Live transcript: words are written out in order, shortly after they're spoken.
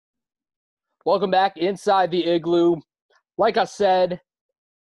Welcome back inside the Igloo. Like I said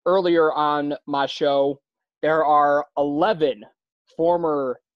earlier on my show, there are 11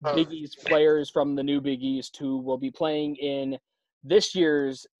 former Big East players from the new Big East who will be playing in this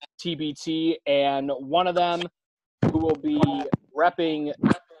year's TBT, and one of them who will be repping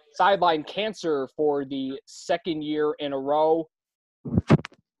Sideline Cancer for the second year in a row.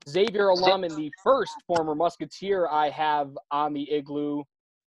 Xavier alum and the first former Musketeer I have on the Igloo,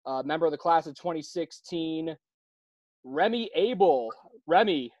 member of the class of 2016, Remy Abell.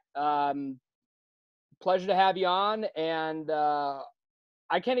 Remy, pleasure to have you on, and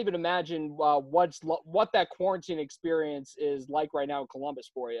I can't even imagine what that quarantine experience is like right now in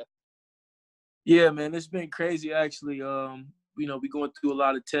Columbus for you. Yeah, man, it's been crazy actually. We going through a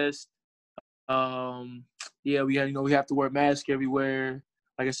lot of tests. We have to wear masks everywhere.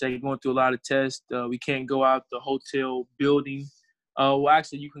 Like I said, going through a lot of tests. We can't go out the hotel building.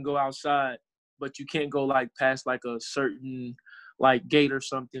 Actually, you can go outside, but you can't go past a certain gate or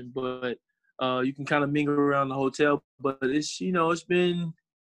something. But you can kind of mingle around the hotel. But it's been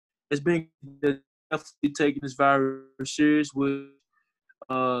definitely taking this virus serious, which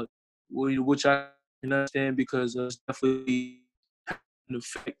I can understand because it's definitely having an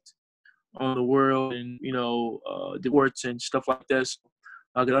effect on the world and the works and stuff like that. So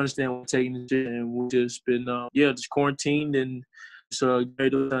I can understand why taking this shit, and we've just been just quarantined, and it's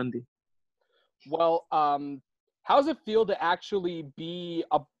great Sunday. Well, how does it feel to actually be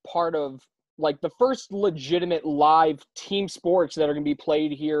a part of the first legitimate live team sports that are going to be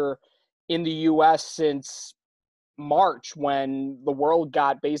played here in the U.S. since March, when the world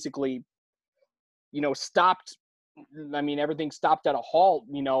got basically, stopped? I mean, everything stopped at a halt,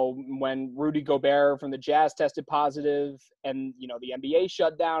 when Rudy Gobert from the Jazz tested positive, and, the NBA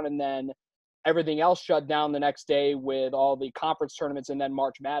shut down, and then everything else shut down the next day with all the conference tournaments and then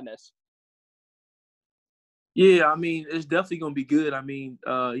March Madness. Yeah, I mean, it's definitely going to be good. I mean,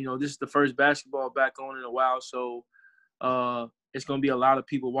 this is the first basketball back on in a while, so it's going to be a lot of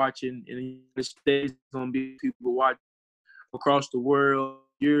people watching in the United States. It's going to be people watching across the world,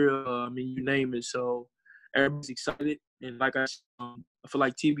 Europe, you name it. So everybody's excited. And like I said, I feel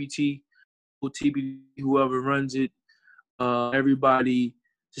like TBT, whoever runs it, everybody,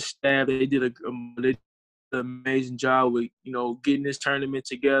 the staff, they did an amazing job with, getting this tournament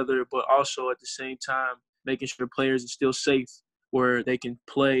together, but also at the same time, making sure players are still safe where they can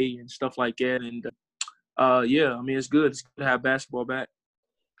play and stuff like that. And, it's good. It's good to have basketball back.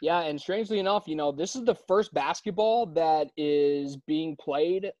 Yeah, and strangely enough, this is the first basketball that is being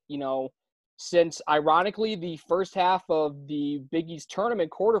played, since, ironically, the first half of the Big East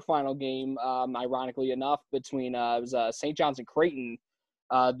tournament quarterfinal game, ironically enough, between it was St. John's and Creighton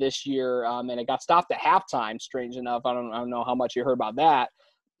this year, and it got stopped at halftime, strange enough. I don't know how much you heard about that.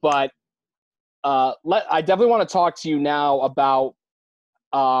 But I definitely want to talk to you now about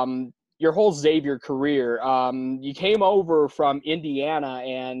your whole Xavier career. You came over from Indiana,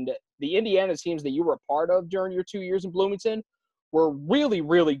 and the Indiana teams that you were a part of during your 2 years in Bloomington were really,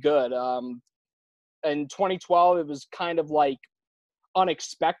 really good. In 2012, it was kind of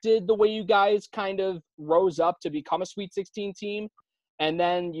unexpected the way you guys kind of rose up to become a Sweet 16 team. And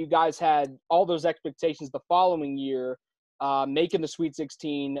then you guys had all those expectations the following year, making the Sweet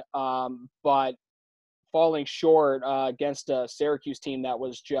 16, but falling short against a Syracuse team that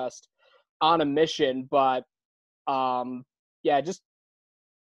was just on a mission. But just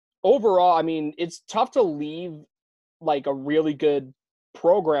overall, it's tough to leave a really good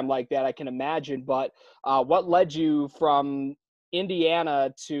program like that, I can imagine. But what led you from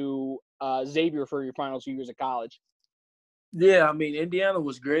Indiana to Xavier for your final 2 years of college? Yeah, Indiana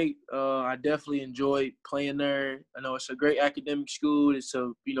was great. I definitely enjoyed playing there. I know it's a great academic school. It's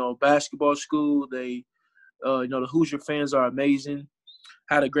a basketball school. They the Hoosier fans are amazing.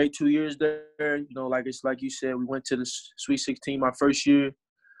 Had a great 2 years there. Like you said, we went to the Sweet 16 my first year.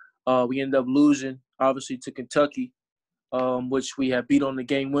 We ended up losing, obviously, to Kentucky, which we had beat on the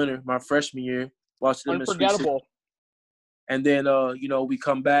game winner my freshman year. Lost to them in Sweet 16. And then, we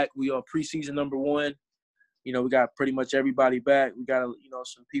come back. We are preseason number one. We got pretty much everybody back. We got,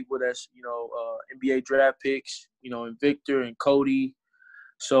 some people that's, NBA draft picks, and Victor and Cody.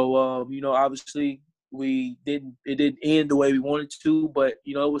 So, obviously it didn't end the way we wanted to, but,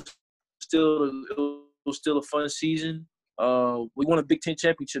 it was still a fun season. We won a Big Ten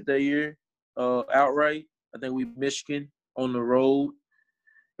championship that year, outright. I think we beat Michigan on the road.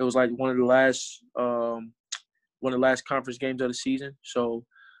 It was one of the last conference games of the season. So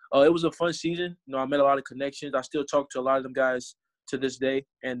it was a fun season. I met a lot of connections. I still talk to a lot of them guys to this day.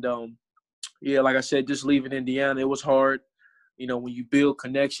 And like I said, just leaving Indiana, it was hard. when you build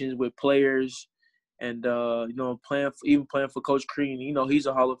connections with players and, playing for Coach Crean, he's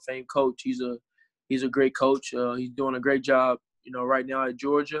a Hall of Fame coach. He's a great coach. He's doing a great job, right now at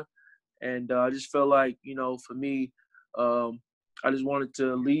Georgia. And I just felt like, for me, I just wanted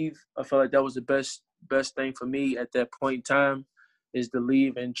to leave. I felt like that was the best thing for me at that point in time is to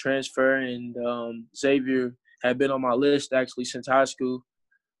leave and transfer. And Xavier had been on my list actually since high school.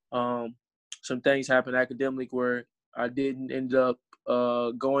 Some things happened academically where I didn't end up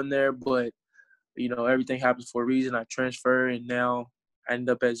going there, but everything happens for a reason. I transferred, and now I ended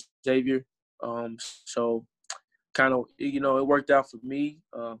up at Xavier. So kind of, it worked out for me.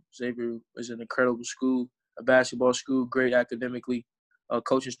 Xavier is an incredible school, a basketball school, great academically.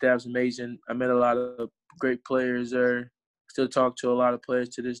 Coaching staff's amazing. I met a lot of great players there. Still talk to a lot of players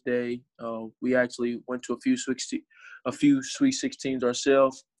to this day. We actually went to a few Sweet 16s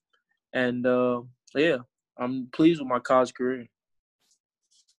ourselves. And, I'm pleased with my college career.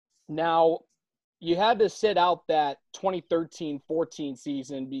 Now, you had to sit out that 2013-14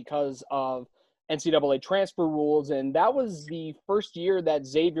 season because of NCAA transfer rules, and that was the first year that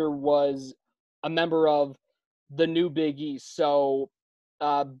Xavier was a member of the new Big East. So,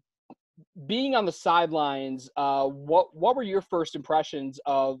 being on the sidelines, what were your first impressions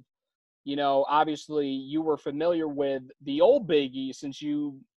of, obviously you were familiar with the old Big East since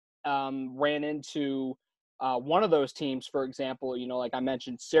you ran into one of those teams, for example, like I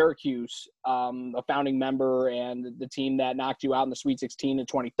mentioned, Syracuse, a founding member and the team that knocked you out in the Sweet 16 in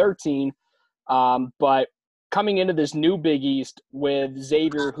 2013. But coming into this new Big East with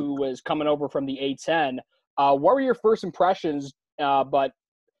Xavier, who was coming over from the A-10, what were your first impressions, but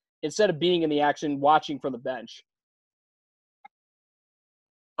instead of being in the action, watching from the bench?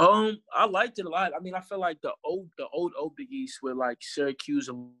 I liked it a lot. I mean, I feel like the old Big East with like Syracuse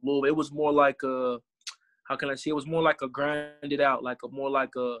and Louisville, it was more like how can I say? It was more like a grinded out, like a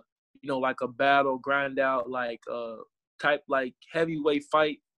battle, grind out, type like heavyweight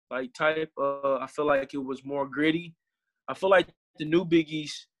fight, like type. I feel like it was more gritty. I feel like the new Big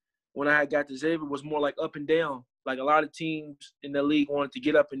East, when I had got to Xavier, was more like up and down. Like a lot of teams in the league wanted to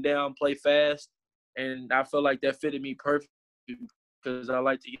get up and down, play fast, and I feel like that fitted me perfectly because I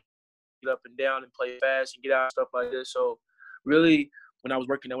like to get up and down and play fast and get out and stuff like this. So really, when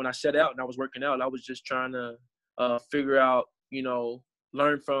I set out and I was working out, I was just trying to figure out,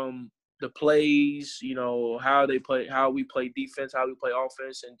 learn from the plays, how they play, how we play defense, how we play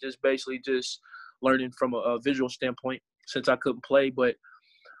offense, and just basically just learning from a visual standpoint since I couldn't play. But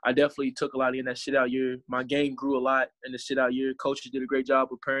I definitely took a lot in that sit-out year. My game grew a lot in the sit-out year. Coaches did a great job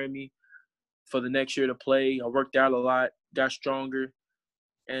preparing me for the next year to play. I worked out a lot, got stronger,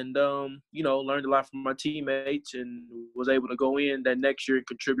 and, learned a lot from my teammates and was able to go in that next year and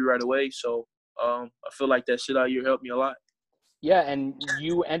contribute right away. So I feel like that sit-out year helped me a lot. Yeah, and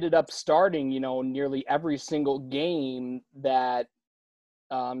you ended up starting, nearly every single game that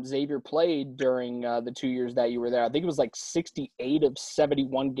Xavier played during the 2 years that you were there. I think it was like 68 of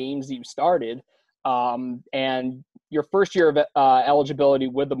 71 games that you started. And your first year of eligibility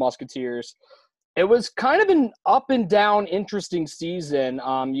with the Musketeers, it was kind of an up and down, interesting season.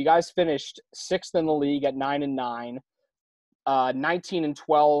 You guys finished sixth in the league at 9-9,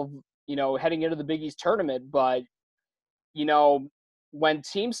 19-12, heading into the Big East tournament. But, when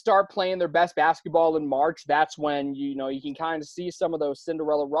teams start playing their best basketball in March, that's when, you can kind of see some of those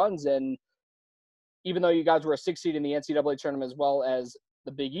Cinderella runs. And even though you guys were a 6 seed in the NCAA tournament as well as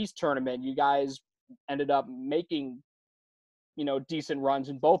the Big East tournament, you guys ended up making, decent runs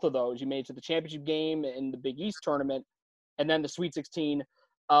in both of those. You made it to the championship game in the Big East tournament and then the Sweet 16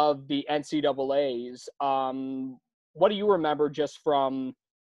 of the NCAAs. What do you remember just from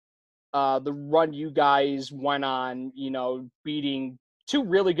the run you guys went on, beating two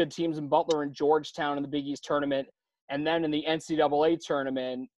really good teams in Butler and Georgetown in the Big East tournament, and then in the NCAA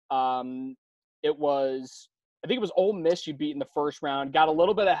tournament, I think it was Ole Miss you beat in the first round, got a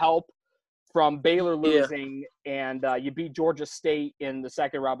little bit of help from Baylor losing, and you beat Georgia State in the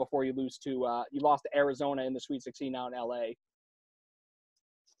second round before you lost to Arizona in the Sweet 16 out in LA.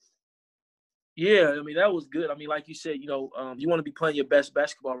 Yeah, I mean, that was good. I mean, like you said, you want to be playing your best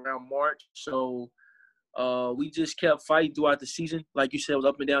basketball around March. So we just kept fighting throughout the season. Like you said, it was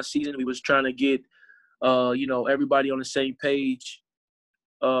up and down season. We was trying to get, everybody on the same page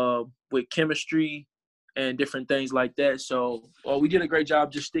with chemistry and different things like that. So we did a great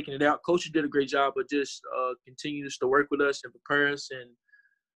job just sticking it out. Coaches did a great job, but just continues to work with us and prepare us. And,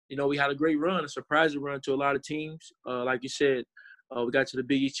 we had a great run, a surprising run to a lot of teams. Like you said, we got to the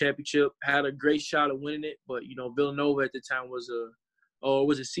Big East championship, had a great shot of winning it, but Villanova at the time was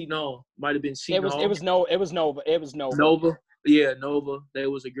was it Seton Hall? Might have been Seton Hall. It was Nova. Nova. Yeah, Nova, they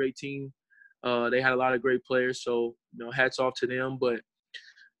was a great team. They had a lot of great players, so hats off to them. But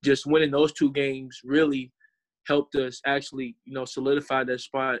just winning those 2 games really helped us actually, solidify that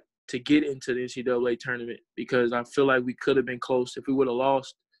spot to get into the NCAA tournament, because I feel like we could have been close. If we would have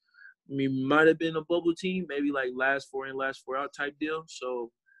lost, we might have been a bubble team, maybe like last 4 in, last 4 out type deal.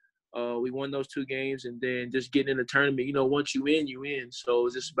 So we won those 2 games, and then just getting in the tournament. Once you in, you in. So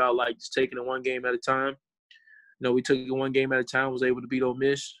it's just about like just taking it one game at a time. We took it one game at a time, was able to beat Ole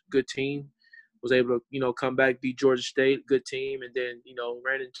Miss, good team, was able to, come back, beat Georgia State, good team, and then,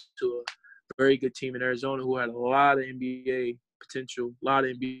 ran into a very good team in Arizona who had a lot of NBA potential, a lot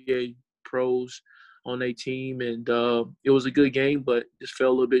of NBA pros on their team. And it was a good game, but just fell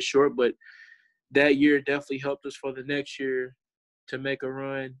a little bit short. But that year definitely helped us for the next year to make a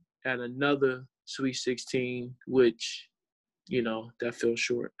run at another Sweet 16, which, that fell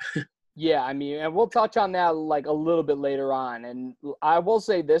short. Yeah, I mean, and we'll touch on that like a little bit later on. And I will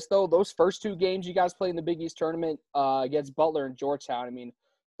say this though, those first 2 games you guys played in the Big East tournament against Butler and Georgetown, I mean,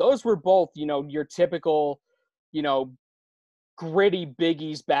 those were both, your typical, you know, gritty Big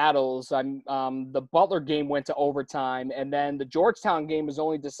East battles. The Butler game went to overtime, and then the Georgetown game was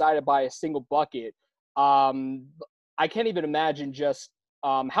only decided by a single bucket. I can't even imagine just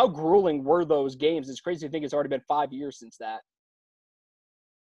how grueling were those games. It's crazy to think it's already been 5 years since that.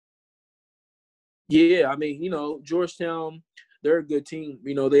 Yeah, I mean, Georgetown, they're a good team.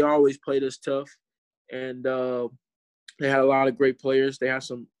 They always played us tough, and they had a lot of great players. They had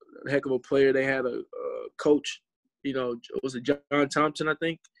some heck of a player. They had a coach. Was it John Thompson? I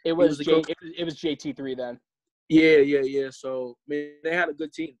think It he was was the coach. it was JT3 then. Yeah. So I mean, they had a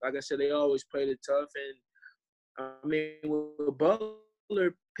good team. Like I said, they always played it tough, and I mean, with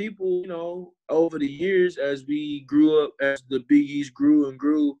Butler, people, over the years as we grew up, as the Big East grew and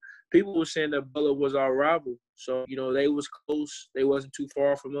grew, people were saying that Butler was our rival. So, they was close. They wasn't too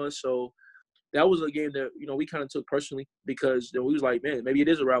far from us. So that was a game that, we kind of took personally, because we was like, man, maybe it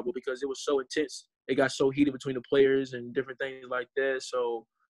is a rival, because it was so intense. It got so heated between the players and different things like that. So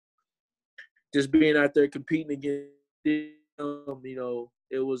just being out there competing against them,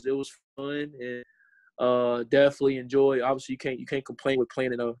 it was fun, and definitely enjoy. Obviously, you can't complain with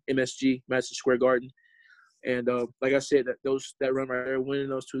playing in a MSG, Madison Square Garden. And like I said, that run right there, winning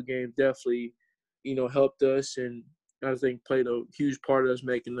those 2 games definitely, helped us, and I think played a huge part of us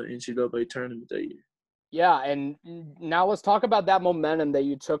making the NCAA tournament that year. Yeah, and now let's talk about that momentum that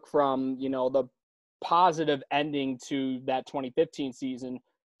you took from, the positive ending to that 2015 season,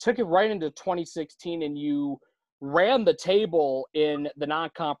 took it right into 2016, and you ran the table in the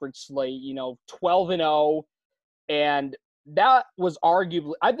non-conference slate, 12-0, and that was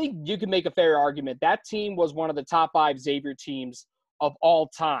arguably, I think you can make a fair argument, that team was one of the top 5 Xavier teams of all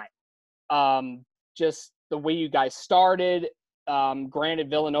time. Just the way you guys started. Granted,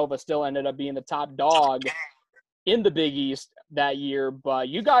 Villanova still ended up being the top dog in the Big East that year, but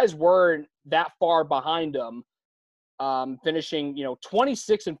you guys weren't that far behind them, finishing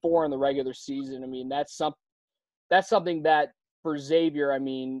 26-4 in the regular season. I mean, that's something that for Xavier, I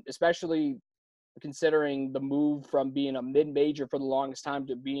mean, especially considering the move from being a mid-major for the longest time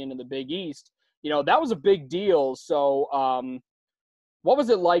to being in the Big East, that was a big deal. So, what was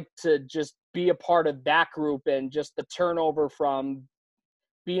it like to just be a part of that group, and just the turnover from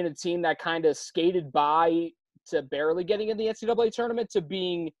being a team that kind of skated by to barely getting in the NCAA tournament to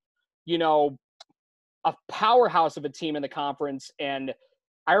being, a powerhouse of a team in the conference? And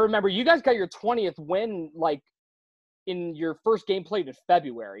I remember you guys got your 20th win, like, in your first game played in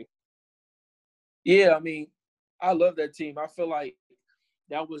February. Yeah, I mean, I love that team. I feel like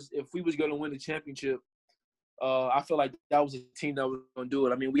that was, if we was going to win the championship, I feel like that was a team that was going to do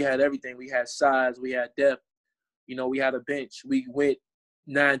it. I mean, we had everything. We had size. We had depth. We had a bench. We went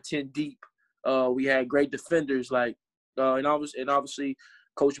 9, 10 deep. We had great defenders, and obviously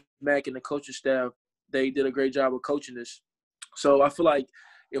Coach Mack and the coaching staff, they did a great job of coaching us. So I feel like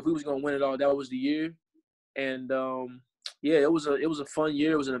if we was going to win it all, that was the year. And yeah, it was a fun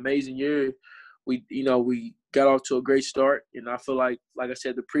year. It was an amazing year. We got off to a great start, and I feel like I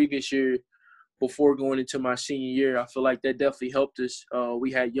said, the previous year, before going into my senior year, I feel like that definitely helped us.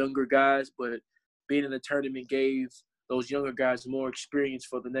 We had younger guys, but being in the tournament gave those younger guys more experience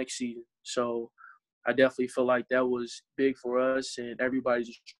for the next season. So I definitely feel like that was big for us, and everybody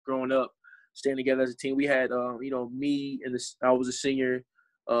just growing up, staying together as a team. We had, me and I was a senior.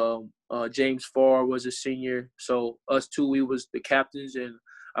 James Farr was a senior. So us two, we was the captains, and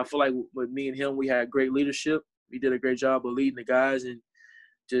I feel like with me and him, we had great leadership. We did a great job of leading the guys, and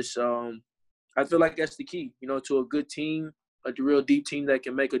just I feel like that's the key, to a good team, a real deep team that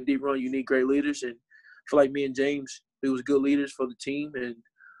can make a deep run. You need great leaders, and I feel like me and James, we was good leaders for the team, and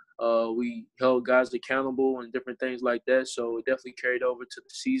we held guys accountable and different things like that. So it definitely carried over to the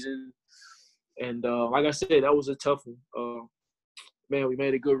season. And like I said, that was a tough one. Man, we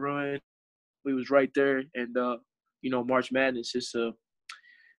made a good run. We was right there, and March Madness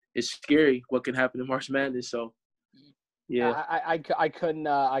it's scary what can happen in March Madness. So yeah. I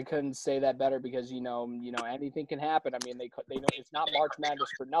couldn't say that better because anything can happen. I mean they know it's not March Madness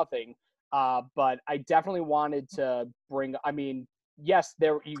for nothing. But I definitely wanted to bring. I mean, yes,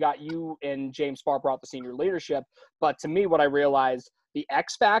 you and James Farr brought the senior leadership, but to me, what I realized the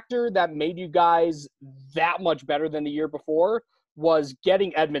X factor that made you guys that much better than the year before was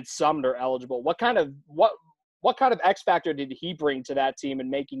getting Edmund Sumner eligible. What kind of X factor did he bring to that team and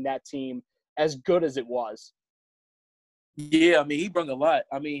making that team as good as it was? Yeah, I mean, he brought a lot.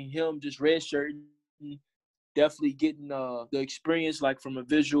 I mean, him just redshirting, definitely getting the experience like from the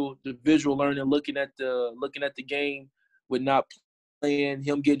visual learning, looking at the game with not playing,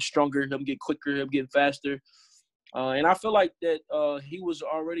 him getting stronger, him getting quicker, him getting faster. And I feel like that he was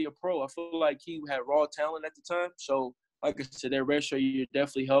already a pro. I feel like he had raw talent at the time. So, like I said, that redshirt year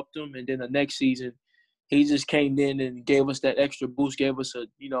definitely helped him. And then the next season, he just came in and gave us that extra boost, gave us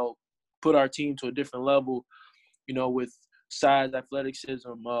put our team to a different level, with size,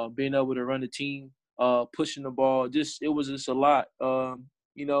 athleticism, being able to run the team, pushing the ball. It was just a lot, and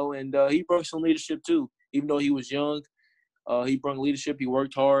he brought some leadership too. Even though he was young, he brought leadership. He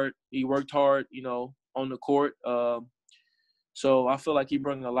worked hard. On the court. So I feel like he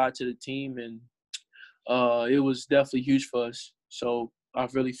brought a lot to the team, and it was definitely huge for us. So I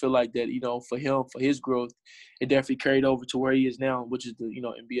really feel like that, for him, for his growth, it definitely carried over to where he is now, which is the,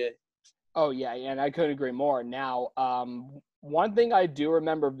 NBA. Oh, yeah, and I couldn't agree more. Now, one thing I do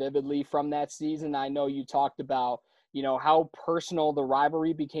remember vividly from that season, I know you talked about, how personal the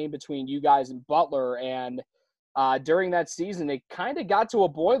rivalry became between you guys and Butler. And during that season, it kind of got to a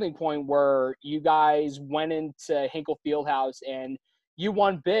boiling point where you guys went into Hinkle Fieldhouse and you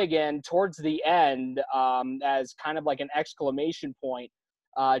won big. And towards the end, as kind of like an exclamation point,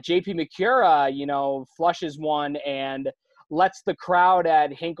 JP McCura, flushes one and lets the crowd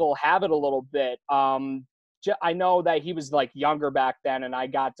at Hinkle have it a little bit. I know that he was like younger back then, and I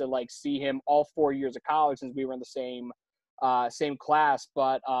got to like see him all 4 years of college since we were in the same class.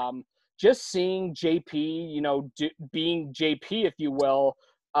 But just seeing JP, being JP, if you will,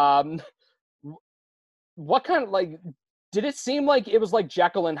 what kind of like did it seem like it was like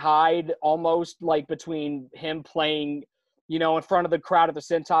Jekyll and Hyde almost like between him playing, in front of the crowd at the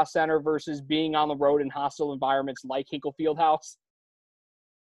Cintas Center versus being on the road in hostile environments like Hinkle Fieldhouse?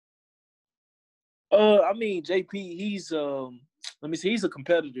 I mean, JP, he's let me see, he's a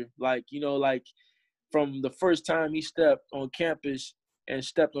competitor. Like, from the first time he stepped on campus and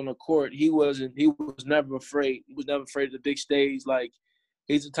stepped on the court, he was never afraid. He was never afraid of the big stage. Like,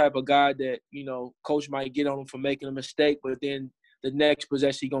 he's the type of guy that, coach might get on him for making a mistake, but then the next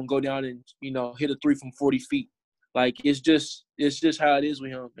possession he gonna go down and, hit a three from 40 feet. Like, it's just how it is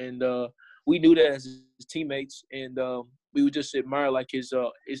with him. And we knew that as his teammates, and we would just admire like his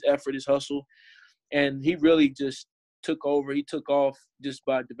effort, his hustle. And he really just took over. He took off just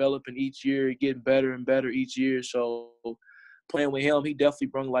by developing each year, getting better and better each year. So playing with him, he definitely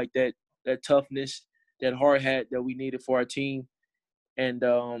brought like that toughness, that hard hat that we needed for our team. And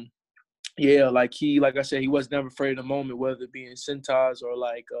like I said, he was never afraid of the moment, whether it be in Cintas or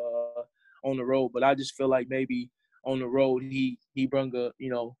like on the road. But I just feel like maybe on the road he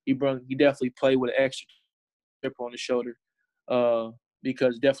definitely played with an extra chip on his shoulder.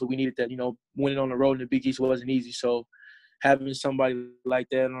 Because definitely we needed that. Winning on the road in the Big East wasn't easy. So having somebody like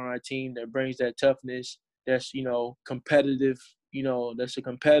that on our team that brings that toughness, that's, competitive, that's a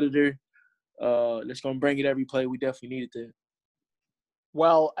competitor, that's going to bring it every play, we definitely needed that.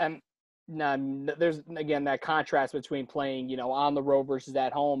 Well, and there's, again, that contrast between playing, on the road versus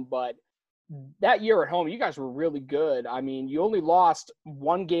at home. But that year at home, you guys were really good. I mean, you only lost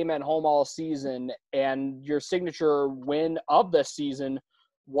one game at home all season, and your signature win of the season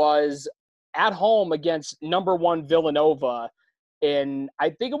was at home against number 1 Villanova. And I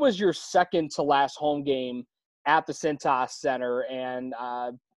think it was your second to last home game at the Cintas Center. And,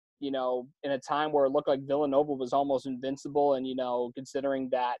 in a time where it looked like Villanova was almost invincible, and, considering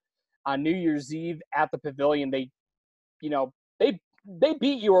that on New Year's Eve at the Pavilion, they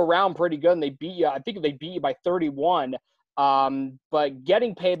beat you around pretty good, and I think they beat you by 31. But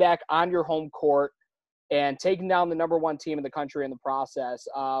getting payback on your home court and taking down the number 1 team in the country in the process,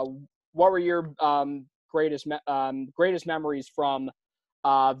 what were your greatest memories from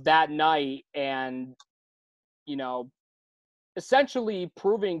that night? And, essentially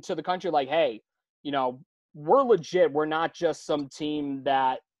proving to the country, like, hey, we're legit. We're not just some team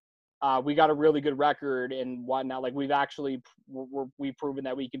that we got a really good record and whatnot. Like we've proven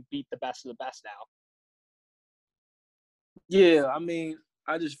that we can beat the best of the best now. Yeah, I mean,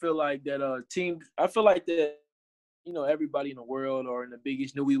 I just feel like that I feel like that, everybody in the world or in the Big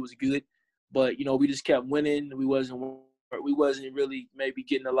East knew we was good, but we just kept winning. We wasn't really maybe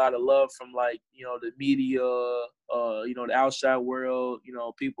getting a lot of love from like, the media, the outside world,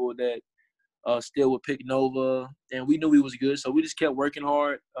 people that still would pick Nova, and we knew we was good, so we just kept working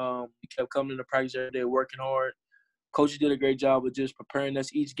hard. We kept coming to practice every day, working hard. Coaches did a great job of just preparing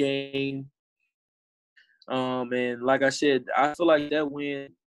us each game. And like I said, I feel like that win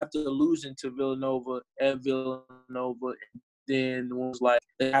after losing to Villanova at Villanova, then was like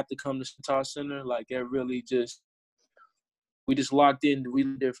they have to come to Citar Center. Like it really just we just locked in. We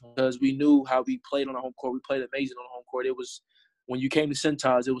different because we knew how we played on the home court. We played amazing on the home court. It was when you came to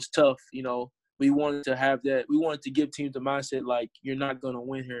Centaurs, it was tough. We wanted to have that. We wanted to give teams the mindset like you're not going to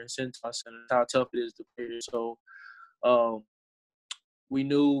win here in Centaur Center. That's how tough it is to play here. So um, we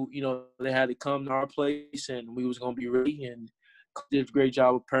knew, they had to come to our place and we was going to be ready. And did a great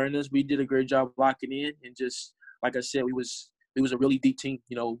job of preparing us. We did a great job of locking in and just like I said, we was a really deep team.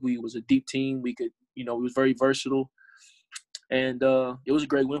 We was a deep team. We could, we was very versatile. And it was a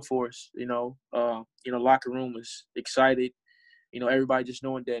great win for us. Locker room was excited. Everybody just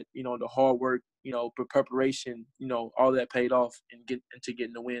knowing that, the hard work, preparation, all that paid off and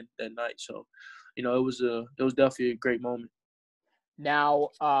getting the win that night. So, it was definitely a great moment. Now,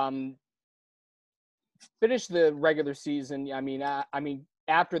 finish the regular season. I mean,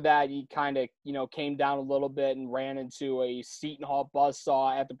 after that, he kind of, came down a little bit and ran into a Seton Hall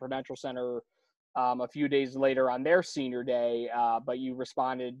buzzsaw at the Prudential Center a few days later on their senior day. But you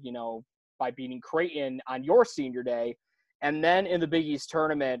responded, by beating Creighton on your senior day. And then in the Big East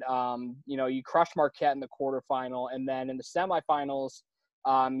tournament, you crushed Marquette in the quarterfinal. And then in the semifinals,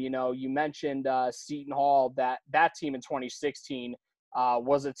 you mentioned Seton Hall, that team in 2016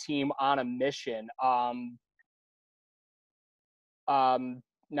 was a team on a mission.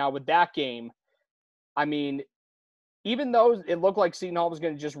 Now with that game, I mean, even though it looked like Seton Hall was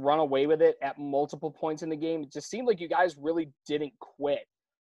going to just run away with it at multiple points in the game, it just seemed like you guys really didn't quit.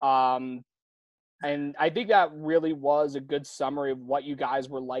 And I think that really was a good summary of what you guys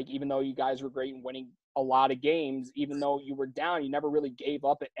were like, even though you guys were great in winning a lot of games, even though you were down, you never really gave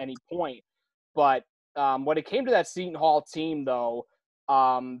up at any point. But when it came to that Seton Hall team, though,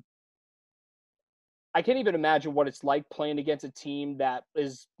 I can't even imagine what it's like playing against a team that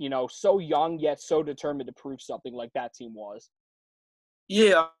is, so young yet so determined to prove something like that team was.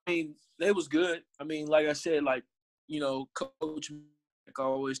 Yeah, I mean, they was good. I mean, like I said, like, Coach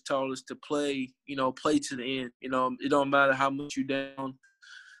always told us to play, play to the end. It don't matter how much you down.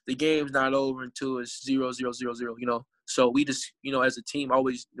 The game's not over until it's 0-0-0-0, So we just, as a team,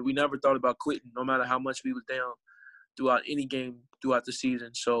 we never thought about quitting, no matter how much we was down throughout any game throughout the season.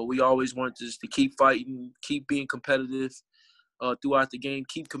 So we always wanted to keep fighting, keep being competitive throughout the game,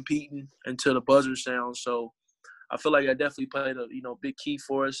 keep competing until the buzzer sounds. So I feel like that definitely played a big key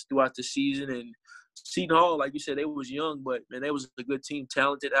for us throughout the season. And Seton Hall, like you said, they was young, but man, they was a good team,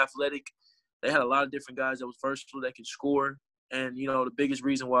 talented, athletic. They had a lot of different guys that was versatile, that could score. And the biggest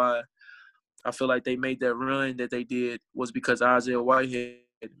reason why I feel like they made that run that they did was because Isaiah Whitehead,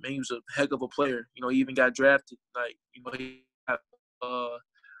 man, he was a heck of a player. He even got drafted. Like, he got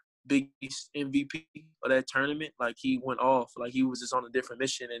Big East MVP of that tournament. Like, he went off. Like, he was just on a different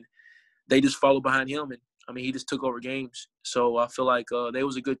mission, and they just followed behind him. And, I mean, he just took over games. So I feel like they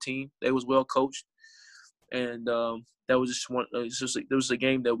was a good team. They was well coached. And that was just one. There was a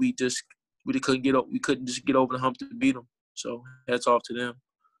game that we couldn't get. We couldn't just get over the hump to beat them. So hats off to them.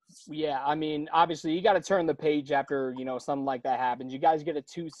 Yeah, I mean, obviously you got to turn the page after, something like that happens. You guys get a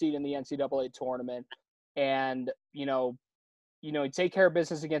 2 seed in the NCAA tournament and, you take care of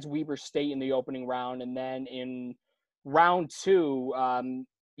business against Weber State in the opening round. And then in round 2,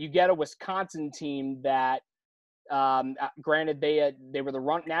 you get a Wisconsin team that, granted they were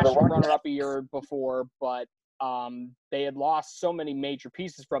the national runner-up a year before, but they had lost so many major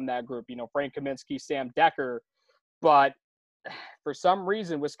pieces from that group, Frank Kaminsky, Sam Decker, but for some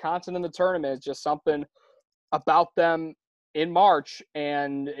reason, Wisconsin in the tournament is just something about them in March,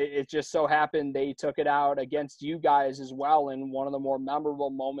 and it just so happened they took it out against you guys as well in one of the more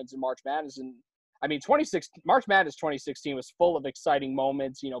memorable moments in March Madness. And I mean, March Madness 2016 was full of exciting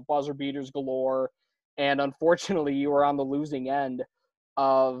moments, buzzer beaters galore, and unfortunately, you were on the losing end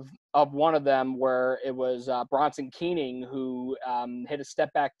of one of them, where it was Bronson Keening who hit a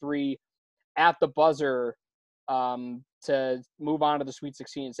step back 3 at the buzzer to move on to the Sweet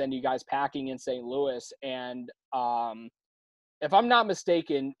 16 and send you guys packing in St. Louis. And if I'm not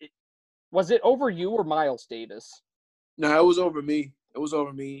mistaken, was it over you or Miles Davis? No, it was over me. It was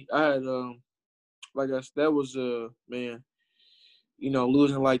over me. I had like I said, that was man,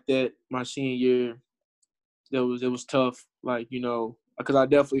 losing like that my senior year. It was tough. Like, because I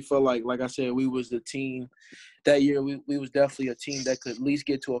definitely felt like I said, we was the team that year. We was definitely a team that could at least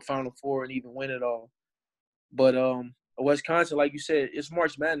get to a Final Four and even win it all. But Wisconsin, like you said, it's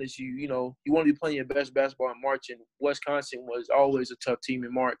March Madness. You want to be playing your best basketball in March, and Wisconsin was always a tough team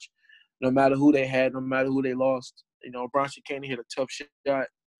in March, no matter who they had, no matter who they lost. Bronson Caney hit a tough shot,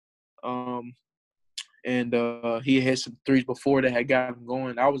 and he hit some threes before that had got him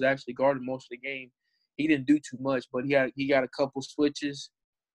going. I was actually guarding most of the game. He didn't do too much, but he got a couple switches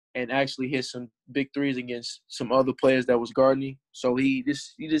and actually hit some big threes against some other players that was guarding him. So he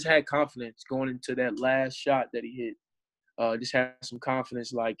just had confidence going into that last shot that he hit. Just had some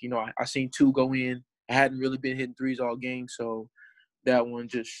confidence. Like, I seen two go in. I hadn't really been hitting threes all game, so that one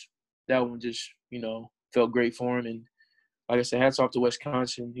just felt great for him. And like I said, hats off to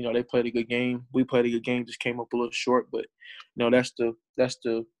Wisconsin. They played a good game. We played a good game. Just came up a little short, but that's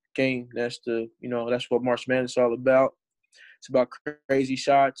the game. That's what March Madness is all about. It's about crazy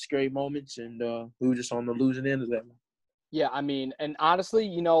shots, great moments, and we were just on the losing end of that one. Yeah, I mean, and honestly,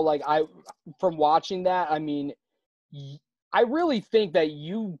 from watching that, I mean, I really think that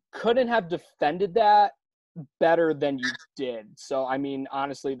you couldn't have defended that better than you did. So, I mean,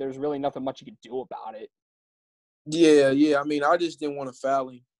 honestly, there's really nothing much you could do about it. Yeah. I mean, I just didn't want to foul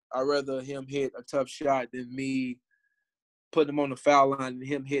him. I'd rather him hit a tough shot than me putting him on the foul line and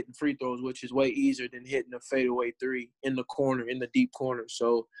him hitting free throws, which is way easier than hitting a fadeaway three in the corner, in the deep corner.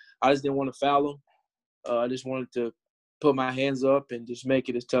 So I just didn't want to foul him. I just wanted to put my hands up and just make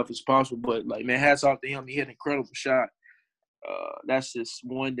it as tough as possible. But, man, hats off to him. He hit an incredible shot. That's just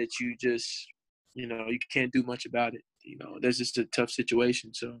one that you just, you can't do much about it. That's just a tough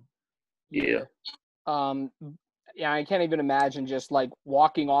situation. So, yeah. Yeah, I can't even imagine just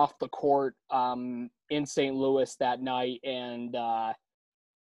walking off the court in St. Louis that night. And, I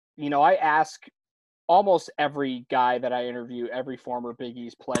ask almost every guy that I interview, every former Big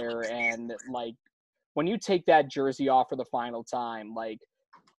East player, and when you take that jersey off for the final time,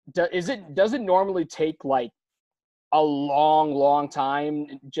 does it normally take a long time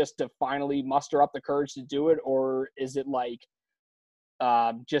just to finally muster up the courage to do it, or is it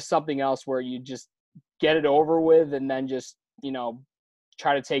just something else where you just get it over with and then just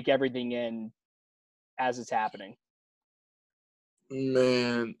try to take everything in as it's happening?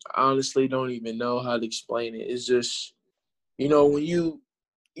 Man, I honestly don't even know how to explain it. It's just, when you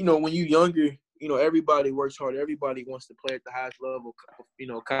younger, everybody works hard. Everybody wants to play at the highest level,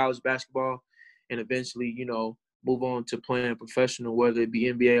 college basketball, and eventually, move on to playing professional, whether it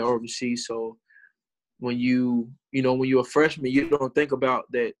be NBA or overseas. So when when you're a freshman, you don't think about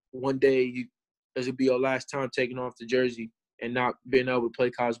that one day this will be your last time taking off the jersey and not being able to play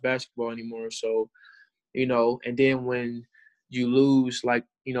college basketball anymore. So, and then when you lose,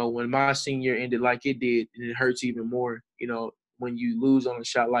 when my senior ended like it did, and it hurts even more, when you lose on a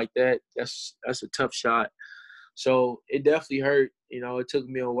shot like that, that's a tough shot. So it definitely hurt. It took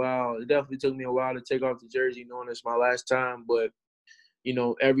me a while. It definitely took me a while to take off the jersey knowing it's my last time. But,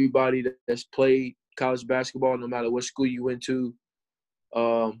 everybody that's played college basketball, no matter what school you went to,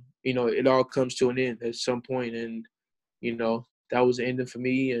 it all comes to an end at some point. And, that was the ending for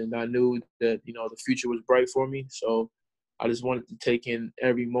me. And I knew that, the future was bright for me. So I just wanted to take in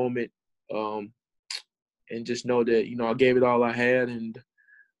every moment and just know that, I gave it all I had and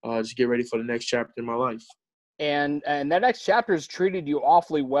just get ready for the next chapter in my life. And that next chapter has treated you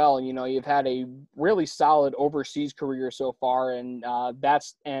awfully well. You've had a really solid overseas career so far, and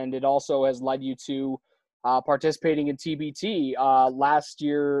it also has led you to participating in TBT. Last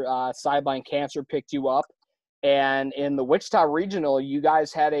year, Sideline Cancer picked you up, and in the Wichita Regional, you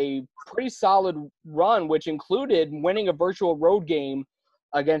guys had a pretty solid run, which included winning a virtual road game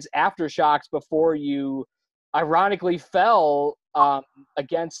against Aftershocks before you ironically fell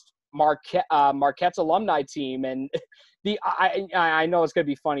against Marquette's alumni team. And I know it's going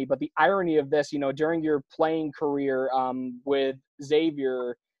to be funny, but the irony of this, during your playing career with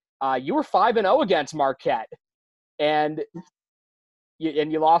Xavier, you were 5-0 against Marquette, and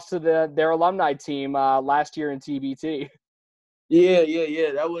you lost to their alumni team last year in TBT.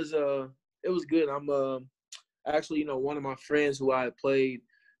 Yeah. That was it was good. I'm actually, one of my friends who I played,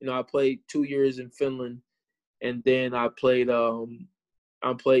 I played 2 years in Finland, and then I played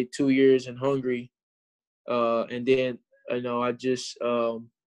 2 years in Hungary, and then I just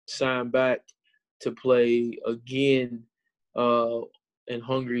signed back to play again in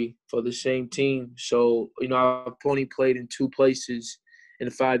Hungary for the same team. So, I've only played in two places in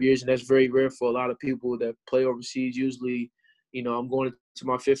 5 years, and that's very rare for a lot of people that play overseas. Usually, I'm going to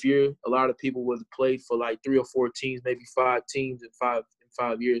my fifth year. A lot of people would have played for like 3 or 4 teams, maybe 5 teams in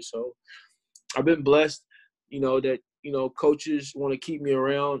 5 years. So I've been blessed, that, coaches want to keep me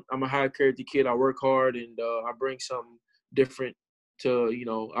around. I'm a high character kid. I work hard, and I bring something different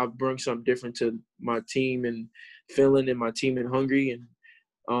to my team in Finland and my team in Hungary.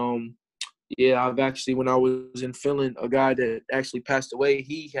 And yeah, I've actually, when I was in Finland, a guy that actually passed away,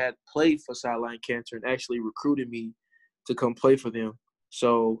 he had played for Sideline Cancer and actually recruited me to come play for them.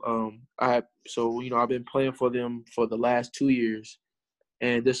 So I've been playing for them for the last 2 years,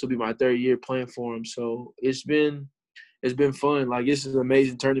 and this will be my third year playing for them. So it's been fun. Like, this is an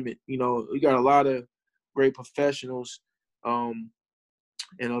amazing tournament. We got a lot of great professionals, and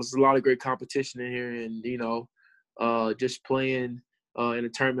there's a lot of great competition in here. And just playing in a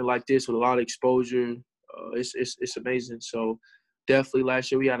tournament like this with a lot of exposure, it's amazing. So definitely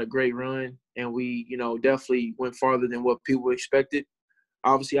last year we had a great run, and we definitely went farther than what people expected.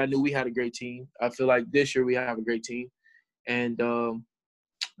 Obviously, I knew we had a great team. I feel like this year we have a great team, and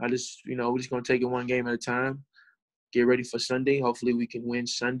we're just gonna take it one game at a time. Get ready for Sunday. Hopefully, we can win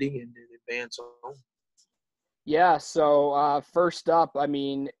Sunday and then advance on. Yeah. So first up, I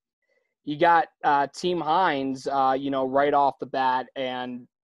mean, you got Team Hines, right off the bat, and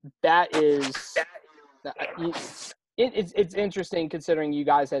that is it's interesting considering you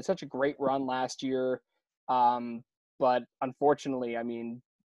guys had such a great run last year, but unfortunately, I mean,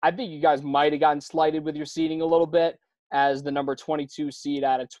 I think you guys might have gotten slighted with your seeding a little bit as the number 22 seed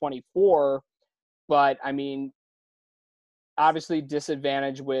out of 24, but I mean, obviously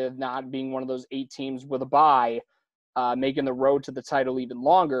disadvantage with not being one of those 8 teams with a bye, making the road to the title even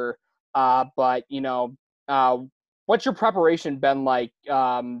longer. But what's your preparation been like?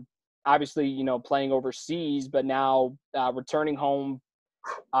 Obviously, playing overseas, but now returning home,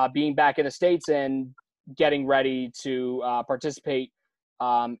 being back in the States and getting ready to participate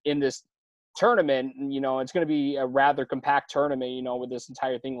in this tournament. And, it's going to be a rather compact tournament, with this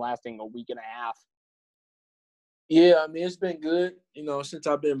entire thing lasting a week and a half. Yeah, I mean, it's been good. Since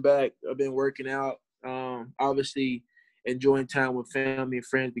I've been back, I've been working out. Obviously, enjoying time with family and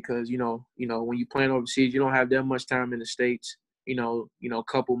friends because when you playing overseas, you don't have that much time in the States. A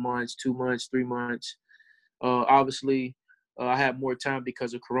couple months, 2 months, 3 months. Obviously, I had more time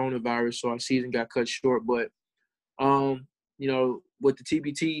because of coronavirus, so our season got cut short. But with the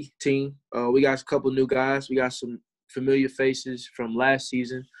TBT team, we got a couple new guys. We got some familiar faces from last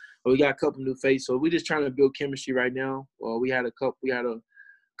season. We got a couple new faces, so we're just trying to build chemistry right now. We had a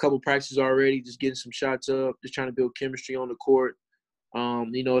couple practices already, just getting some shots up, just trying to build chemistry on the court.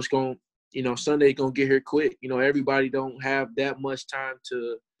 It's going, Sunday's gonna get here quick. Everybody don't have that much time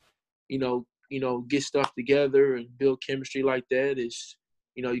to, get stuff together and build chemistry like that. It's,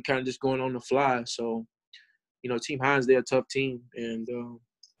 you kind of just going on the fly. So, Team Hines, they're a tough team, and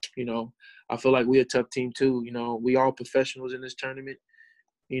I feel like we're a tough team too. We all professionals in this tournament.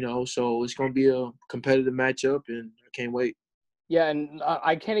 So it's gonna be a competitive matchup, and I can't wait. Yeah, and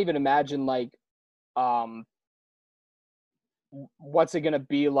I can't even imagine what's it going to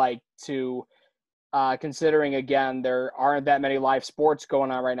be like to considering again there aren't that many live sports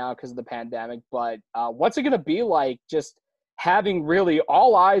going on right now because of the pandemic. But what's it going to be like just having really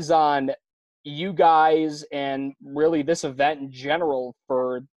all eyes on you guys and really this event in general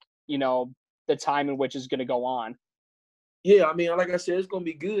for the time in which is going to go on? Yeah, I mean, like I said, it's gonna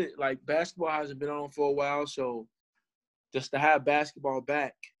be good. Like, basketball hasn't been on for a while, so just to have basketball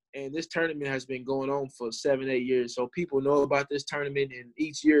back. And this tournament has been going on for 7, 8 years. So people know about this tournament, and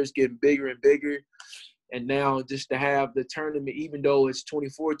each year is getting bigger and bigger. And now just to have the tournament, even though it's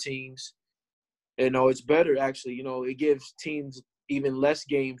 24 teams, it's better actually. It gives teams even less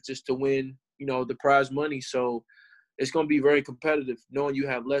games just to win, the prize money. So it's going to be very competitive, knowing you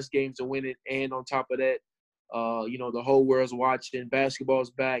have less games to win it. And on top of that, the whole world's watching.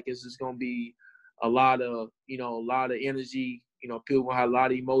 Basketball's back. It's just going to be a lot of energy. People will have a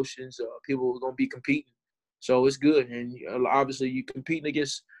lot of emotions. People are going to be competing. So it's good. And obviously you're competing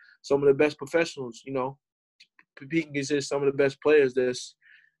against some of the best professionals, competing against some of the best players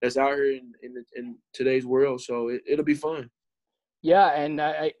that's out here in today's world. So it'll be fun. Yeah,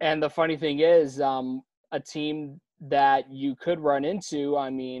 and the funny thing is, a team that you could run into, I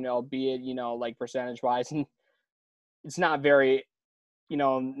mean, albeit, like percentage-wise, it's not very,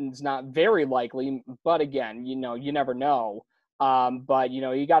 it's not very likely, but again, you never know. But,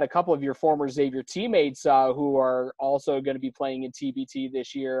 you got a couple of your former Xavier teammates who are also going to be playing in TBT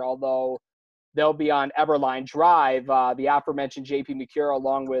this year, although they'll be on Everline Drive. The aforementioned JP McCure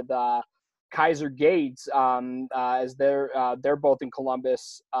along with Kaiser Gates, as they're both in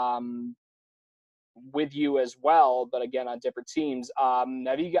Columbus with you as well, but again on different teams.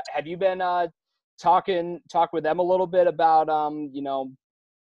 Have you been talk with them a little bit about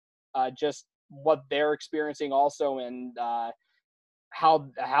just what they're experiencing also, and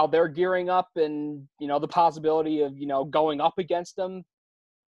how they're gearing up, and the possibility of going up against them?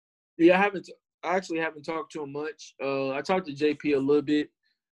 Yeah, I actually haven't talked to him much. I talked to JP a little bit,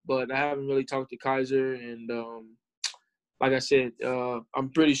 but I haven't really talked to Kaiser. And like I said, I'm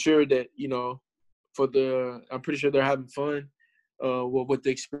pretty sure that I'm pretty sure they're having fun with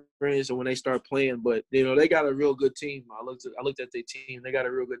the experience and when they start playing. But they got a real good team. I looked at their team. They got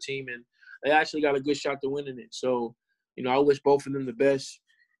a real good team, and they actually got a good shot to winning it. So I wish both of them the best.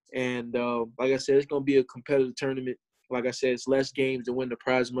 And like I said, it's gonna be a competitive tournament. Like I said, it's less games to win the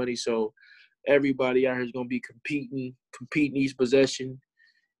prize money. So everybody out here is gonna be competing each possession.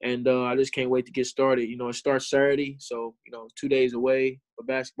 And I just can't wait to get started. It starts Saturday, so 2 days away for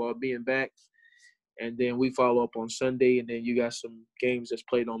basketball being back. And then we follow up on Sunday, and then you got some games that's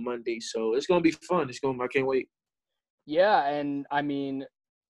played on Monday. So it's gonna be fun. I can't wait. Yeah, and I mean,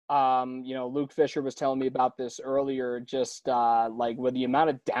 Luke Fisher was telling me about this earlier. Just like with the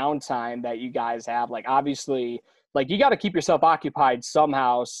amount of downtime that you guys have, like obviously, like you got to keep yourself occupied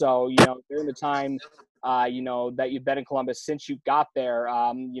somehow. So during the time, that you've been in Columbus since you got there,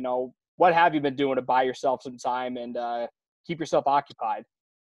 what have you been doing to buy yourself some time and keep yourself occupied?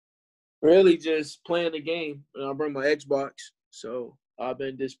 Really just playing the game. I bring my Xbox, so I've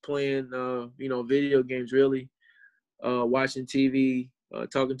been just playing, video games really, watching TV,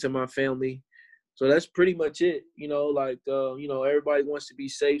 talking to my family. So that's pretty much it. Everybody wants to be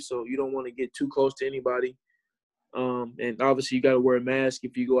safe, so you don't want to get too close to anybody. And obviously you got to wear a mask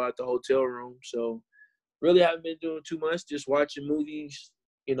if you go out the hotel room. So really haven't been doing too much, just watching movies,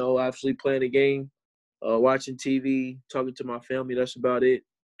 obviously playing the game, watching TV, talking to my family. That's about it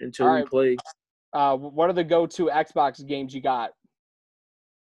until All we right. play. What are the go-to Xbox games you got?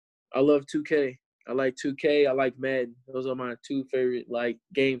 I love 2K. I like 2K. I like Madden. Those are my two favorite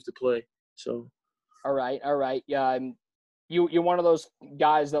games to play. So. All right. Yeah, you're one of those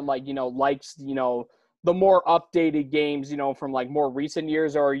guys that likes the more updated games from more recent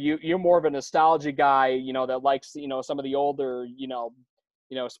years, or you're more of a nostalgia guy that likes some of the older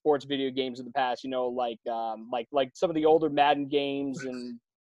sports video games in the past, like some of the older Madden games, and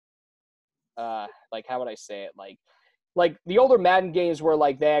how would I say it, like the older Madden games where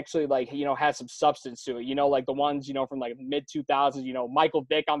they actually had some substance to it, like the ones from mid 2000s, Michael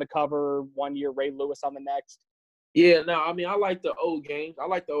Vick on the cover one year, Ray Lewis on the next. Yeah, no, I mean I like the old games. I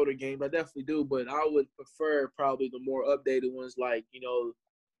like the older games. I definitely do, but I would prefer probably the more updated ones, like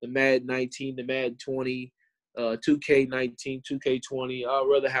the Madden 19, the Madden 20, 2K19, 2K20. I'd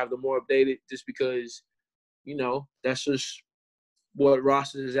rather have the more updated, just because that's just what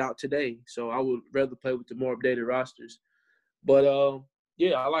rosters is out today. So I would rather play with the more updated rosters. But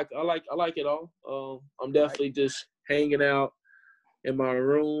yeah, I like it all. I'm definitely just hanging out in my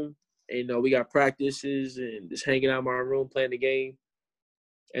room. And, we got practices and just hanging out in my room playing the game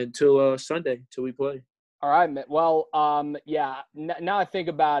until Sunday, till we play. All right, man. Well, yeah. Now I think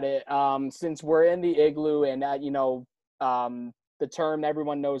about it, since we're in the Igloo, and that the term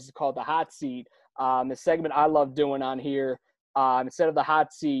everyone knows is called the hot seat. The segment I love doing on here, instead of the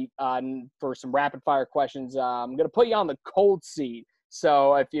hot seat, for some rapid fire questions, I'm gonna put you on the cold seat.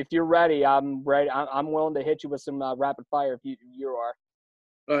 So if you're ready, I'm ready. I'm willing to hit you with some rapid fire if you are.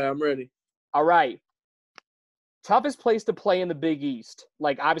 All right, I'm ready. All right. Toughest place to play in the Big East,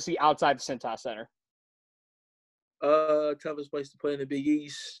 obviously outside the Cintas Center. Toughest place to play in the Big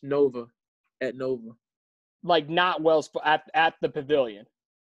East, Nova. At Nova. Not Wells at the Pavilion.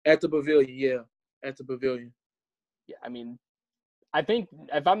 At the Pavilion, yeah. At the Pavilion. Yeah, I mean, I think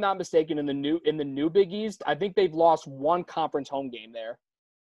if I'm not mistaken, in the new Big East, I think they've lost one conference home game there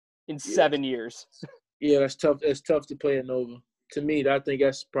in 7 years. Yeah, that's tough. It's tough to play at Nova. To me, I think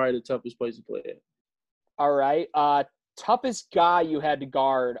that's probably the toughest place to play at. All right. Toughest guy you had to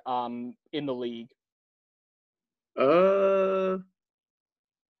guard in the league? Probably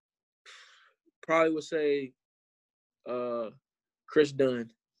would say Chris Dunn.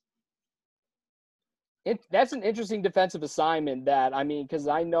 That's an interesting defensive assignment, because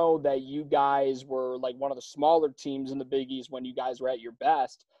I know that you guys were one of the smaller teams in the Big East when you guys were at your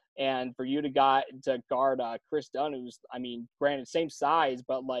best. And for you to guard Chris Dunn, who's, granted same size,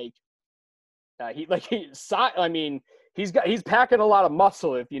 but he's packing a lot of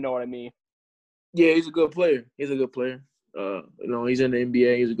muscle, if you know what I mean. Yeah, he's a good player. He's in the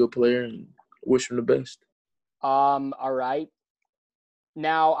NBA. He's a good player, and Wish them the best. All right.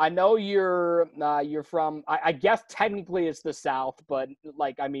 Now I know you're from. I guess technically it's the South, but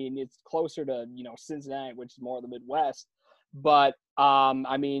like I mean it's closer to Cincinnati, which is more the Midwest. But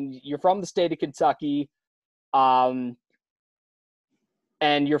I mean you're from the state of Kentucky, um,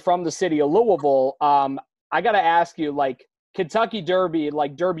 and you're from the city of Louisville. I gotta ask you, like Kentucky Derby,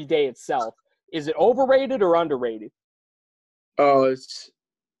 like Derby Day itself, is it overrated or underrated? Oh, it's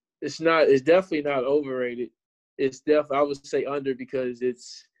not. It's definitely not overrated. It's definitely I would say under because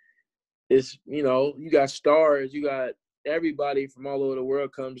it's you got stars, you got everybody from all over the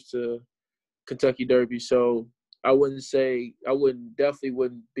world comes to Kentucky Derby. So I definitely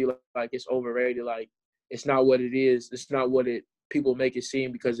wouldn't be like it's overrated. Like it's not what it is. It's not what it people make it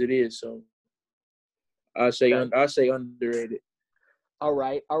seem because it is. So Okay. I say underrated. All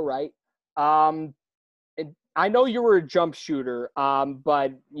right, all right. Um, and I know you were a jump shooter,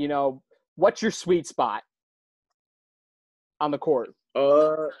 but what's your sweet spot on the court?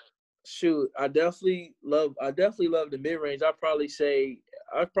 Uh, shoot, I definitely love the mid range. I'd probably say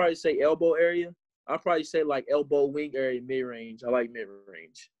elbow area. I'd probably say like elbow wing area mid range. I like mid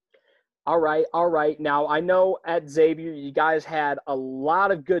range. All right, all right. Now I know at Xavier you guys had a lot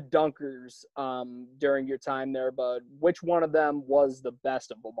of good dunkers during your time there, but which one of them was the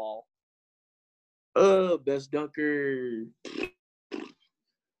best of them all? Best dunker,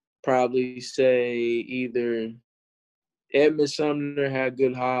 probably say either Edmund Sumner had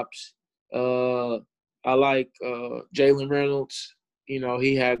good hops. Uh, I like Jalen Reynolds.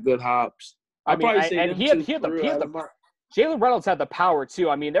 He had good hops. I I'll mean, probably say and them he had two he had for the he real. had the Jalen Reynolds had the power too.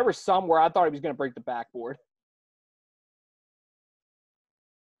 I mean, there were some where I thought he was going to break the backboard.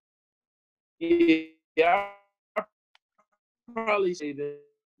 Yeah, I'll probably say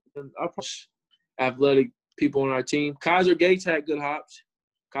them. I'll probably athletic people on our team. Kaiser Gates had good hops.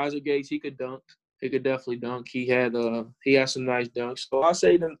 Kaiser Gates, he could dunk. He could definitely dunk. He had some nice dunks. So I'll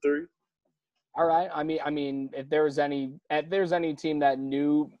say them three. All right. I mean, if there's any team that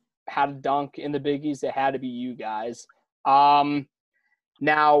knew how to dunk in the Big East, it had to be you guys. Um,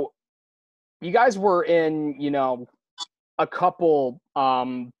 Now you guys were in, a couple,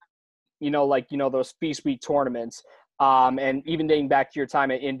 like those feast week tournaments, and even dating back to your time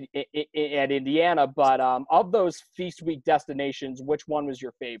at Indiana. But of those feast week destinations, which one was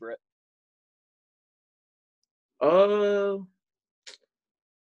your favorite? Uh,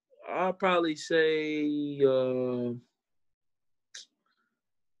 I'll probably say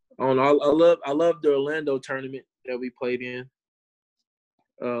I don't know. I love the Orlando tournament that we played in.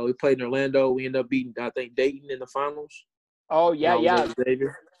 We played in Orlando. We ended up beating I think Dayton in the finals Oh when yeah, I was yeah. at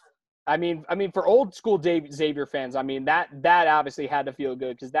Xavier. I mean, for old school Xavier fans, I mean that obviously had to feel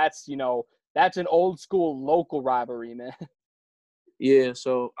good because that's an old school local rivalry, man. Yeah,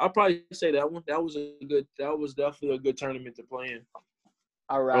 so I'll probably say that one. That was definitely a good tournament to play in.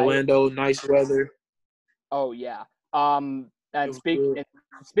 All right. Orlando, nice weather. Oh yeah. It And was good.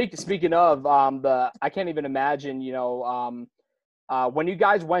 speaking of the I can't even imagine, when you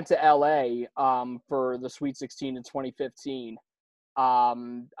guys went to LA for the Sweet 16 in 2015,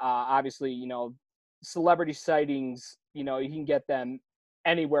 obviously, celebrity sightings, you can get them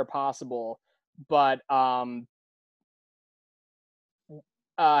anywhere possible. But have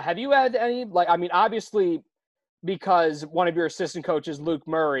you had any, like, I mean, obviously, because one of your assistant coaches, Luke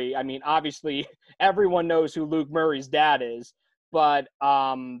Murray, I mean, obviously, everyone knows who Luke Murray's dad is. But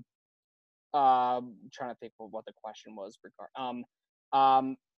trying to think of what the question was.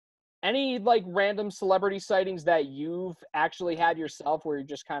 Um, any like random celebrity sightings that you've actually had yourself, where you're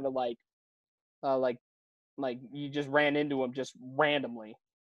just kind of uh, like, like you just ran into them just randomly?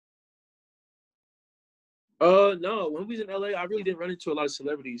 No, when we was in LA, I really didn't run into a lot of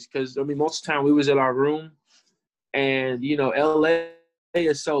celebrities because I mean most of the time we was in our room, and LA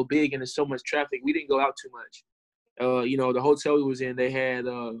is so big and there's so much traffic. We didn't go out too much. The hotel we was in, they had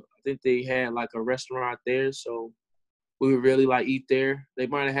I think they had like a restaurant there, so we would really like eat there. They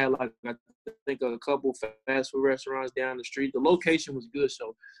might have had like I think a couple fast food restaurants down the street. The location was good,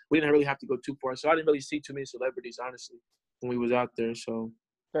 so we didn't really have to go too far. So I didn't really see too many celebrities honestly when we was out there. So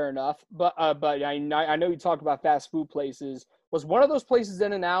Fair enough. But I know you talk about fast food places. Was one of those places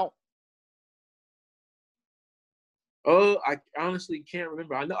In and Out? I honestly can't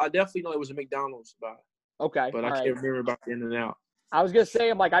remember. I definitely know it was a McDonald's spot, Okay, but I all can't right. remember about the In and Out. I was gonna say,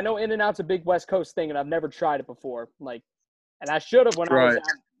 I'm like, I know In and Out's a big West Coast thing, and I've never tried it before. Like, and I should have when I was Right.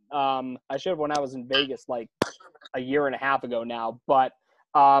 in Vegas like a year and a half ago now. But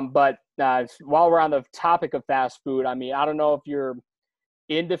while we're on the topic of fast food, I mean, I don't know if you're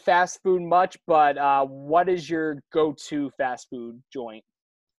into fast food much, but what is your go-to fast food joint?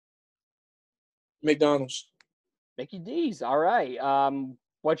 McDonald's. Mickey D's. All right.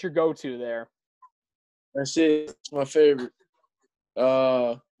 What's your go-to there? That's it. It's my favorite.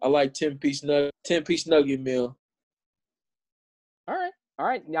 I like 10-piece nugget meal. All right. All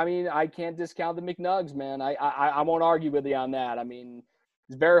right. I mean, I can't discount the McNugs, man. I won't argue with you on that. I mean,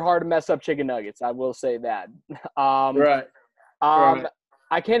 it's very hard to mess up chicken nuggets. I will say that. Um, Right. um, Right.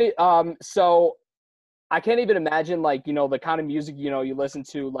 I can't. So I can't even imagine, like, the kind of music you listen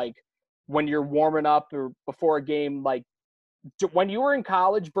to, like, when you're warming up or before a game, like when you were in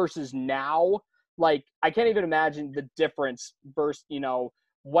college versus now. Like, I can't even imagine the difference versus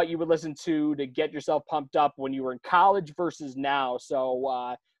what you would listen to get yourself pumped up when you were in college versus now. So,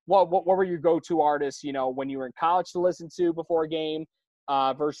 what were your go-to artists, when you were in college to listen to before a game,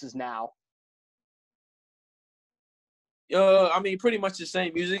 versus now? I mean, pretty much the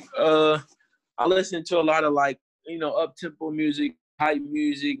same music. I listen to a lot of up tempo music, hype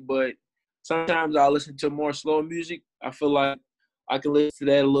music, but sometimes I listen to more slow music. I feel like I can listen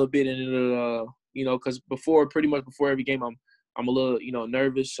to that a little bit, and it'll, because pretty much before every game, I'm a little,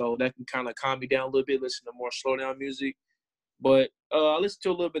 nervous, so that can kind of calm me down a little bit. Listen to more slow down music, but I listen to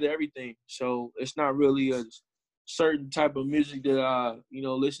a little bit of everything. So it's not really a certain type of music that I,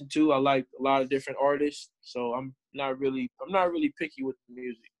 listen to. I like a lot of different artists, so I'm not really picky with the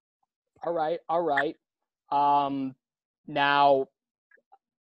music. All right, all right. Now,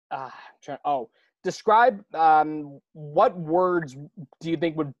 describe, what words do you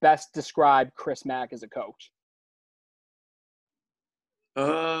think would best describe Chris Mack as a coach?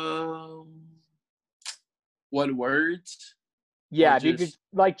 What words? Or Yeah, if you could, just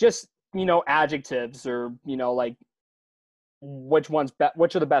like, just adjectives, or like, which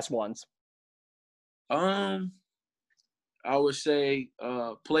are the best ones? um, I would say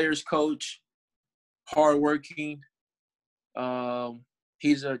players coach, hardworking.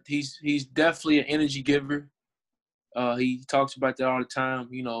 He's definitely an energy giver. He talks about that all the time.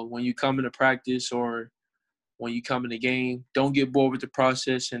 When you come into practice or when you come in the game, don't get bored with the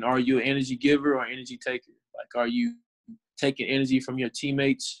process. And are you an energy giver or energy taker? Like, are you taking energy from your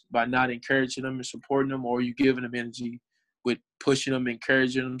teammates by not encouraging them and supporting them, or are you giving them energy with pushing them,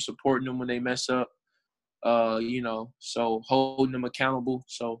 encouraging them, supporting them when they mess up? So holding them accountable.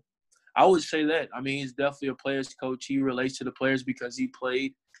 So I would say that. I mean, he's definitely a player's coach. He relates to the players because he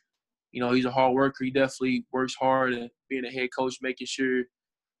played. He's a hard worker. He definitely works hard at being a head coach, making sure,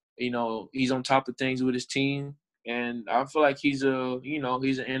 he's on top of things with his team. And I feel like he's an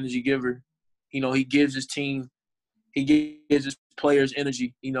energy giver. He gives his team, he gives his players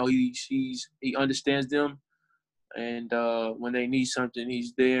energy. He understands them, and when they need something,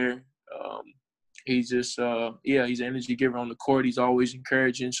 he's there. He's just he's an energy giver on the court. He's always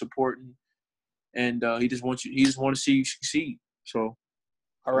encouraging, supporting, and he just wants to see you succeed. So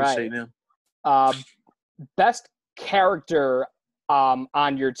All I would say right. them. Best character,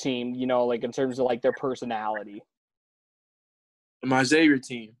 on your team, like, in terms of, like, their personality. My Xavier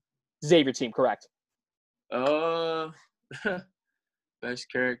team. Xavier team, correct? Uh, best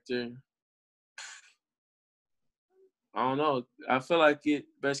character. I don't know. I feel like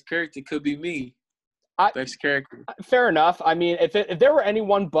best character could be me. Best character. Fair enough. I mean, if there were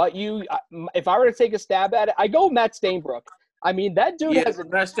anyone but you, if I were to take a stab at it, I go Matt Stainbrook. I mean, that dude Yeah, has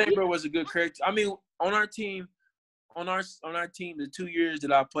Matt Stainbrook was a good character. I mean, on our team, the 2 years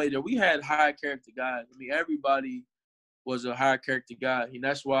that I played there, we had high character guys. I mean, everybody was a high character guy, and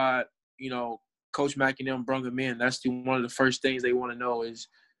that's why Coach Mack and them brung him in. That's one of the first things they want to know is,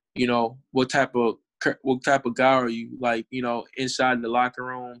 what type of guy are you? Like, inside the locker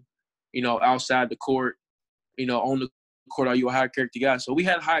room, outside the court, on the court, are you a high character guy? So we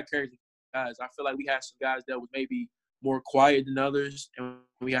had high character guys. I feel like we had some guys that was maybe more quiet than others, and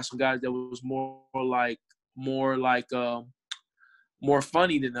we had some guys that was more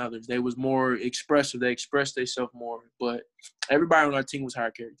funny than others. They was more expressive. They expressed themselves more. But everybody on our team was high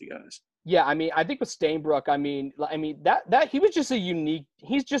character guys. Yeah, I mean, I think with Stainbrook, I mean that he was just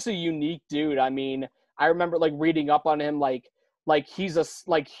he's just a unique dude. I mean, I remember, like, reading up on him, like he was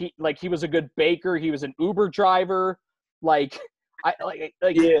a good baker. He was an Uber driver. Like,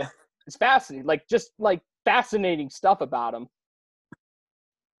 Yeah. it's fascinating. Like, just like fascinating stuff about him.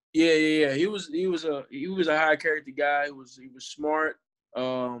 Yeah. He was a high character guy. He was smart.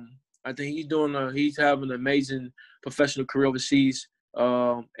 I think he's having an amazing professional career overseas.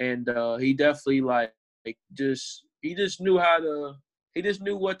 And he definitely he just knew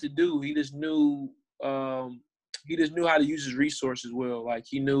what to do. He just knew how to use his resources well. Like,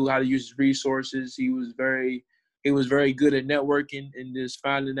 he knew how to use his resources. He was very good at networking and just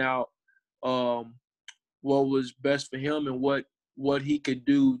finding out what was best for him and what he could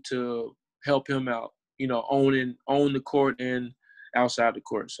do to help him out, own the court and outside the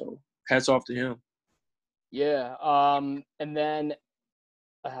court. So hats off to him. Yeah. And then,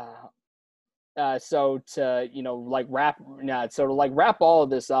 so to, wrap all of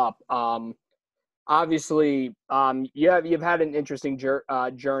this up, obviously, you've had an interesting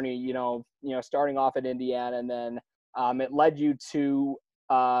journey, starting off at Indiana, and then it led you to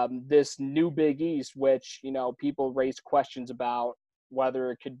this new Big East, which, people raised questions about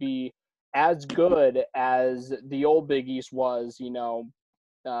whether it could be as good as the old Big East was,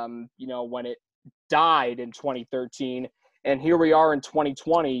 when it died in 2013. And here we are in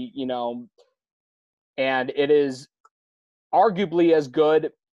 2020, and it is arguably as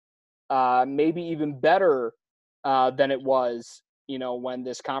good, maybe even better than it was, when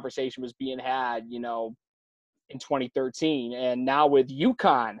this conversation was being had, in 2013. And now with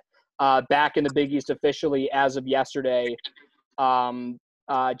UConn back in the Big East officially as of yesterday,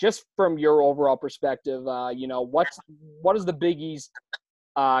 just from your overall perspective, what is the Big East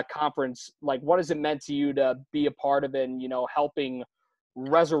conference like? What has it meant to you to be a part of it and, helping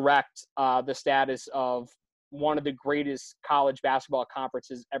resurrect the status of one of the greatest college basketball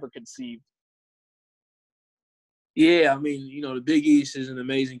conferences ever conceived? Yeah, I mean, the Big East is an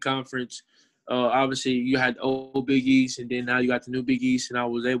amazing conference. Obviously, you had the old Big East, and then now you got the new Big East, and I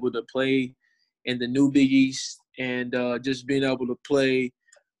was able to play in the new Big East, and just being able to play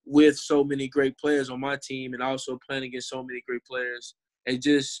with so many great players on my team and also playing against so many great players. It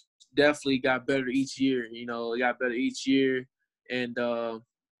just definitely got better each year. It got better each year, and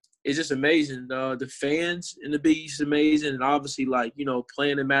it's just amazing. The fans in the Big East is amazing, and obviously,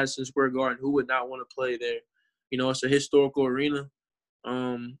 playing in Madison Square Garden, who would not want to play there? It's a historical arena,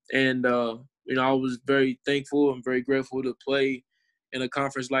 and I was very thankful and very grateful to play in a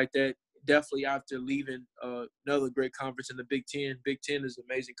conference like that. Definitely after leaving another great conference in the Big Ten. Big Ten is an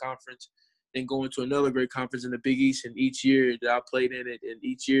amazing conference. Then going to another great conference in the Big East, and each year that I played in it, and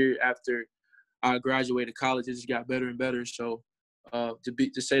each year after I graduated college, it just got better and better. So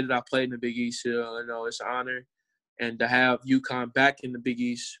to say that I played in the Big East, it's an honor, and to have UConn back in the Big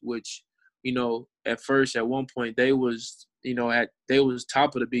East, which at one point they was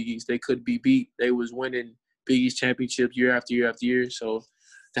top of the Big East. They could be beat. They was winning Big East championships year after year after year. So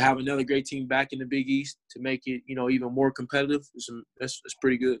to have another great team back in the Big East to make it even more competitive, that's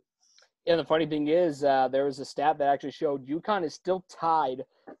pretty good. Yeah, the funny thing is, there was a stat that actually showed UConn is still tied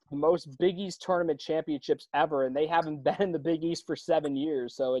for the most Big East tournament championships ever, and they haven't been in the Big East for 7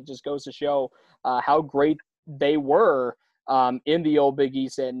 years. So it just goes to show how great they were in the old Big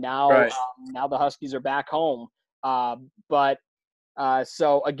East, and now Right. now the Huskies are back home.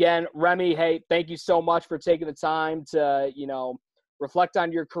 So again, Remy, hey, thank you so much for taking the time to reflect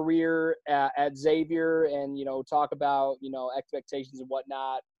on your career at Xavier and talk about expectations and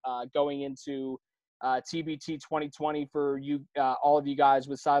whatnot going into TBT 2020 for you, all of you guys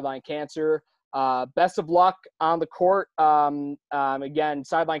with Sideline Cancer. Best of luck on the court. Again,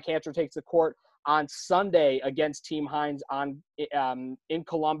 Sideline Cancer takes the court on Sunday against Team Hines in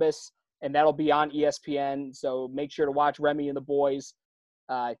Columbus, and that'll be on ESPN. So make sure to watch Remy and the boys.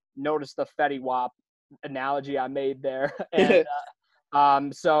 Notice the Fetty Wap analogy I made there.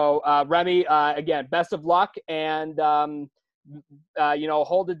 And Remy, again, best of luck, and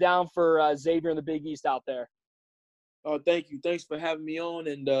hold it down for Xavier in the Big East out there. Oh, thank you. Thanks for having me on,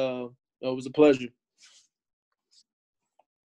 and it was a pleasure.